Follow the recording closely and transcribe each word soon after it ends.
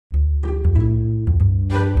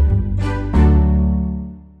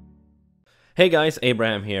Hey guys,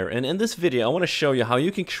 Abraham here, and in this video I want to show you how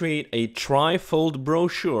you can create a tri-fold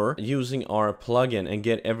brochure using our plugin and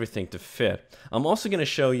get everything to fit. I'm also going to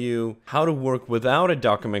show you how to work without a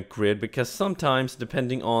document grid, because sometimes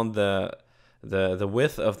depending on the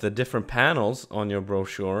width of the different panels on your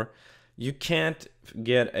brochure, you can't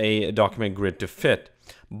get a document grid to fit.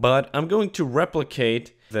 But I'm going to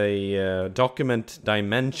replicate the document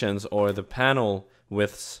dimensions or the panel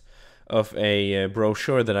widths of a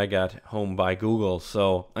brochure that I got home by Google.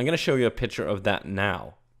 So I'm going to show you a picture of that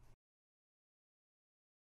now.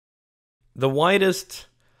 The widest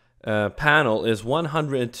panel is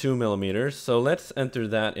 102 millimeters. So let's enter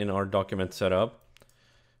that in our document setup.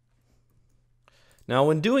 Now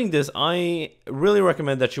when doing this, I really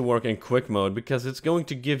recommend that you work in quick mode, because it's going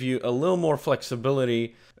to give you a little more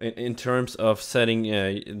flexibility in terms of setting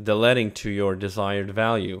the leading to your desired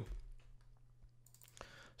value.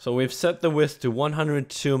 So we've set the width to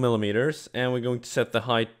 102 millimeters, and we're going to set the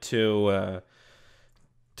height to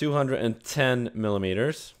 210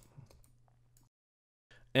 millimeters.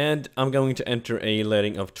 And I'm going to enter a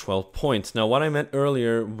leading of 12 points. Now what I meant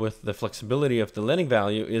earlier with the flexibility of the leading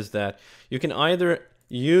value is that you can either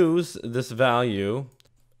use this value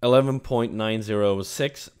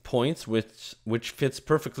 11.906 points, which fits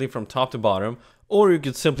perfectly from top to bottom, or you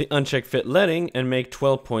could simply uncheck fit leading and make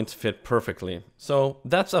 12 points fit perfectly. So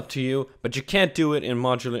that's up to you, but you can't do it in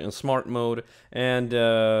modular and smart mode, and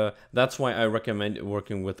that's why I recommend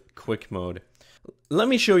working with quick mode. Let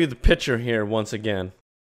me show you the picture here once again.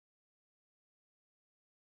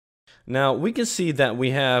 Now we can see that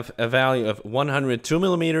we have a value of 102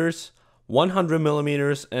 millimeters, 100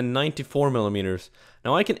 millimeters, and 94 millimeters.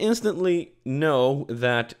 Now I can instantly know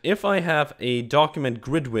that if I have a document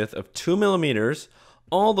grid width of 2 millimeters,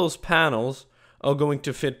 all those panels are going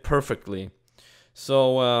to fit perfectly.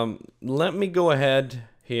 So let me go ahead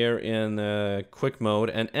here in quick mode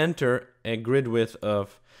and enter a grid width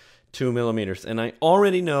of 2 millimeters. And I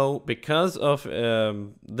already know, because of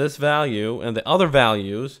this value and the other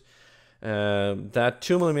values, that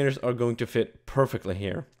 2 millimeters are going to fit perfectly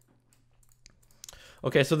here.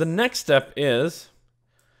 Okay, so the next step is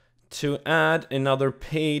to add another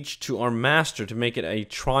page to our master to make it a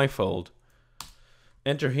trifold.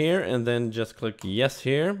 Enter here and then just click yes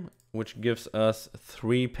here, which gives us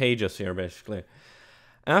 3 pages here basically.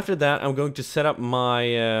 After that, I'm going to set up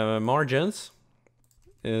my margins.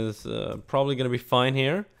 Is probably going to be fine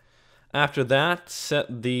here. After that,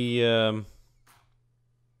 set the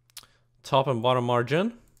top and bottom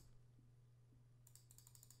margin.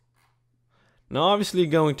 Now obviously you're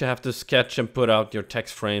going to have to sketch and put out your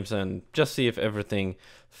text frames and just see if everything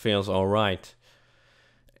feels alright.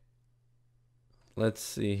 Let's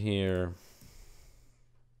see here.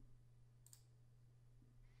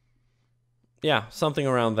 Yeah, something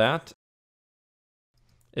around that.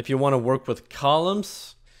 If you want to work with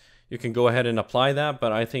columns, you can go ahead and apply that,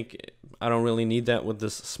 but I think I don't really need that with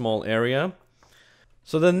this small area.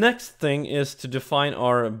 So the next thing is to define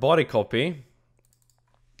our body copy.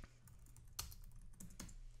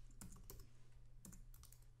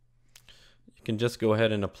 You can just go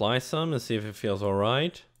ahead and apply some and see if it feels all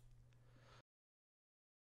right.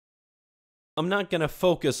 I'm not going to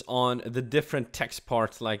focus on the different text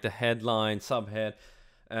parts like the headline, subhead.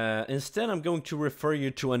 Instead, I'm going to refer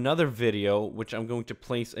you to another video, which I'm going to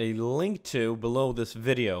place a link to below this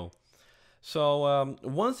video. So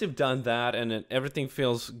once you've done that and everything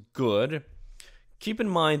feels good, keep in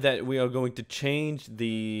mind that we are going to change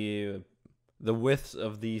the widths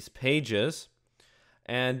of these pages.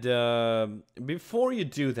 And before you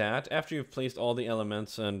do that, after you've placed all the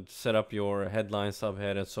elements and set up your headline,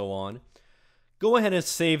 subhead, and so on, go ahead and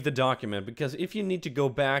save the document, because if you need to go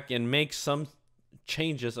back and make some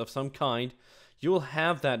changes of some kind, you will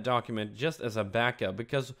have that document just as a backup.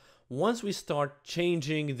 Because once we start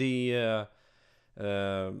changing the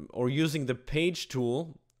or using the page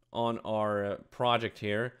tool on our project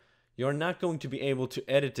here, you're not going to be able to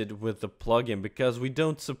edit it with the plugin, because we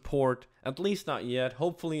don't support, at least not yet,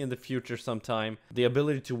 hopefully in the future sometime, the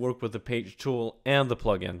ability to work with the page tool and the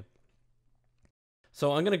plugin.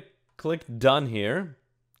 So I'm going to click done here.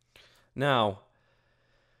 Now,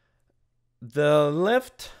 the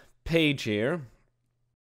left page here,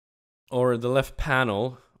 or the left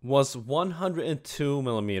panel, was 102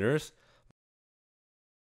 millimeters.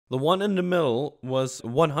 The one in the middle was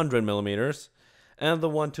 100 millimeters. And the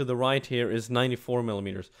one to the right here is 94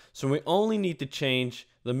 millimeters. So we only need to change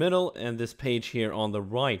the middle and this page here on the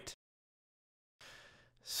right.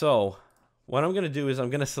 So what I'm going to do is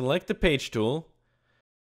I'm going to select the page tool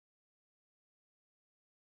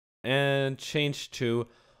and change to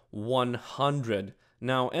 100.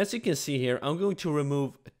 Now, as you can see here, I'm going to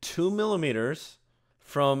remove 2 millimeters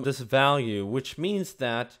from this value, which means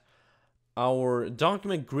that our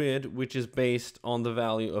document grid, which is based on the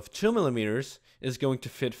value of 2 millimeters, is going to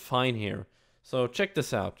fit fine here. So check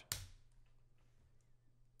this out.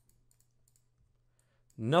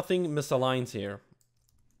 Nothing misaligns here.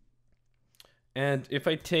 And if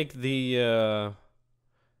I take the,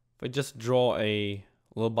 if I just draw a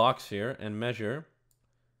little box here and measure,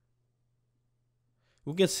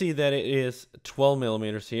 we can see that it is 12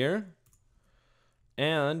 millimeters here.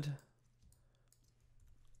 And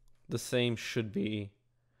the same should be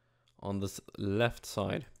on this left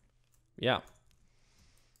side. Yeah.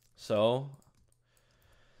 So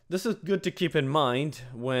this is good to keep in mind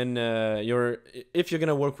when if you're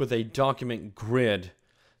gonna work with a document grid.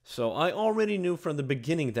 So I already knew from the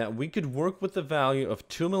beginning that we could work with the value of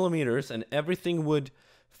 2 millimeters and everything would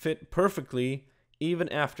fit perfectly even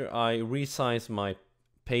after I resize my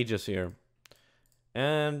pages here.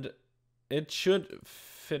 And it should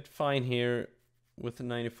fit fine here with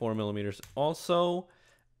 94 millimeters. Also,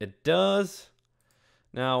 it does.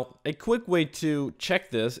 Now, a quick way to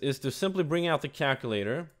check this is to simply bring out the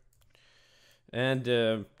calculator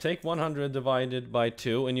and take 100 divided by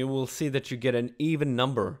 2, and you will see that you get an even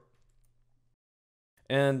number.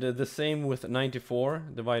 And the same with 94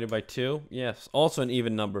 divided by 2. Yes, also an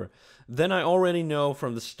even number. Then I already know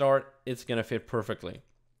from the start it's going to fit perfectly.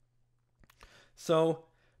 So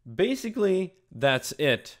basically, that's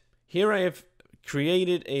it. Here I have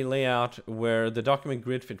created a layout where the document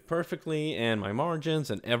grid fit perfectly and my margins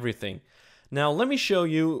and everything. Now let me show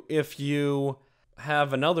you if you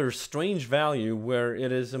have another strange value where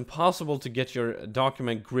it is impossible to get your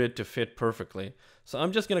document grid to fit perfectly. So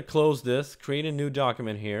I'm just going to close this, create a new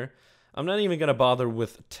document here. I'm not even going to bother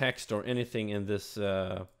with text or anything in this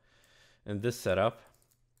setup.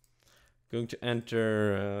 Going to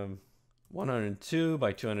enter 102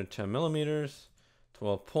 by 210 millimeters,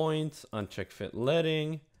 12 points, uncheck fit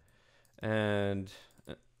leading, and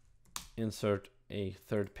insert a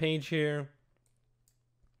third page here.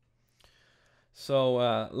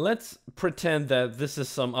 So let's pretend that this is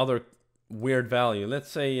some other weird value. Let's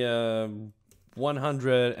say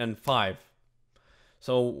 105.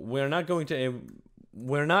 So we're not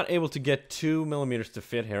able to get 2 millimeters to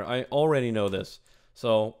fit here. I already know this.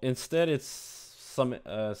 So instead, it's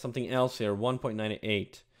something else here.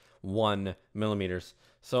 1.981 millimeters.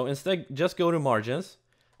 So instead, just go to margins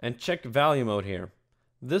and check value mode here.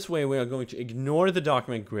 This way, we are going to ignore the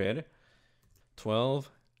document grid. 12.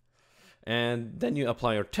 And then you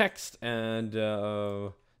apply your text, and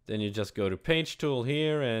then you just go to page tool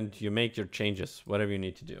here and you make your changes, whatever you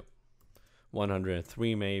need to do.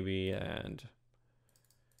 103 maybe, and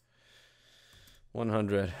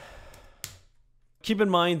 100. Keep in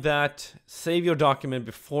mind that save your document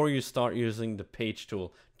before you start using the page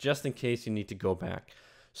tool, just in case you need to go back.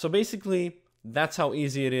 So basically, that's how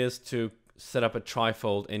easy it is to set up a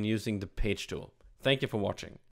trifold and using the page tool. Thank you for watching.